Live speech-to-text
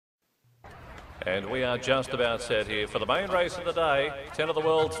And we are just about set here for the main race of the day. 10 of the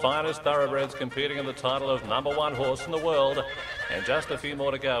world's finest thoroughbreds competing in the title of #1 horse in the world. And just a few more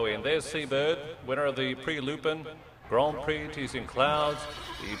to go in. There's Seabird, winner of the Prix Lupin, Grand Prix Tees in Clouds,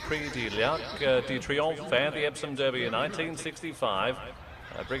 the Prix de Triomphe and the Epsom Derby in 1965.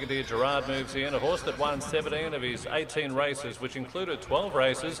 Brigadier Gerard moves in, a horse that won 17 of his 18 races, which included 12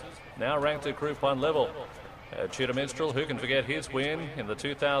 races, now ranked at Group 1 level. Tudor Minstrel, who can forget his win in the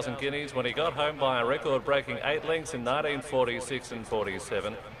 2000 Guineas when he got home by a record-breaking 8 lengths in 1946 and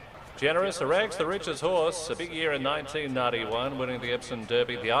 47. Generous, Arag's the richest horse, a big year in 1991, winning the Epsom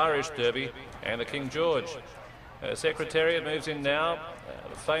Derby, the Irish Derby and the King George. Secretariat moves in now,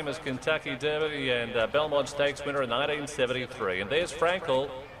 the famous Kentucky Derby and Belmont Stakes winner in 1973. And there's Frankel.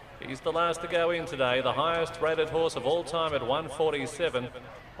 He's the last to go in today, the highest rated horse of all time at 147.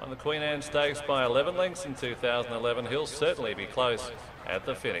 Won the Queen Anne Stakes by 11 lengths in 2011. He'll certainly be close at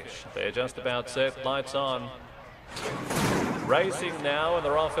the finish. They're just about set, lights on. Racing now, and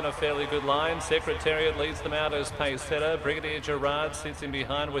they're off in a fairly good line. Secretariat leads them out as pace setter. Brigadier Gerard sits in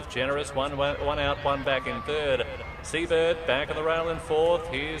behind with Generous. One out, one back in third. Seabird back of the rail in fourth.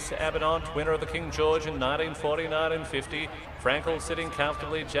 Here's Abernant, winner of the King George in 1949 and 50. Frankel sitting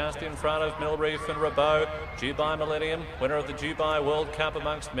comfortably just in front of Reef and Ribot. Dubai Millenium, winner of the Dubai World Cup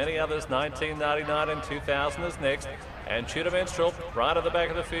amongst many others, 1999 and 2000 is next. And Tudor Minstrel right at the back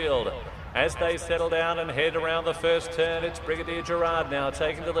of the field. As they settle down and head around the first turn, it's Brigadier Gerard now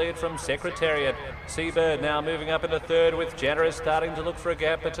taking the lead from Secretariat. Seabird now moving up into third with Generous starting to look for a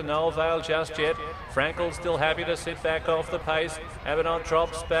gap, but to no avail just yet. Frankel still happy to sit back off the pace. Abernant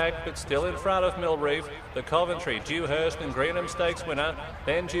drops back, but still in front of Reef. The Coventry, Dewhurst and Greenham Stakes winner.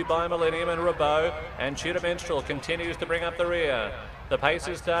 Then Dubai Millenium and Ribot. And Tudor Minstrel continues to bring up the rear. The pace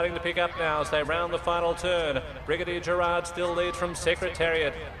is starting to pick up now as they round the final turn. Brigadier Gerard still leads from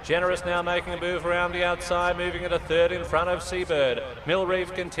Secretariat. Generous now making a move around the outside, moving into third in front of Seabird.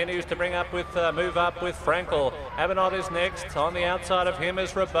 Reef continues to move up with Frankel. Abernant is next. On the outside of him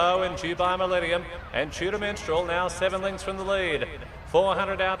is Ribot and Dubai Millenium. And Tudor Minstrel now 7 lengths from the lead.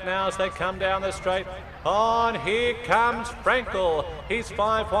 400 out now as they come down the straight. On, here comes Frankel. He's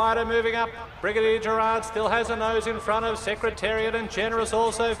 5 wide and moving up. Brigadier Gerard still has a nose in front of Secretariat, and Generous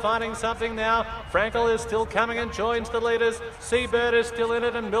also finding something now. Frankel is still coming and joins the leaders. Seabird is still in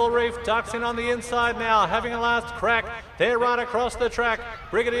it, and Reef ducks in on the inside now, having a last crack. They're right across the track.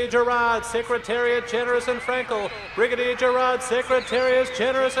 Brigadier Gerard, Secretariat, Generous and Frankel. Brigadier Gerard, Secretariat,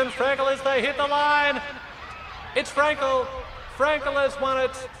 Generous and Frankel as they hit the line. It's Frankel. Frankel has won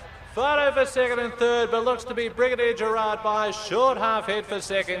it. Fight over second and third, but looks to be Brigadier Gerard by a short half head for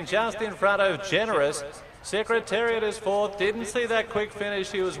second, just in front of Generous. Secretariat is fourth. Didn't see that quick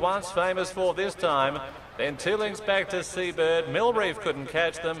finish he was once famous for this time. Then 2 lengths back to Seabird. Reef couldn't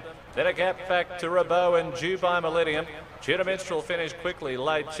catch them. Then a gap back to Ribot and Dubai Millenium. Tudor Minstrel finished quickly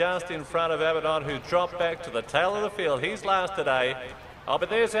late, just in front of Abernant, who dropped back to the tail of the field. He's last today. Oh, but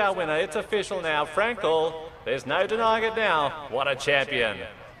there's our winner. It's official now. Frankel. There's no denying it now. What a champion.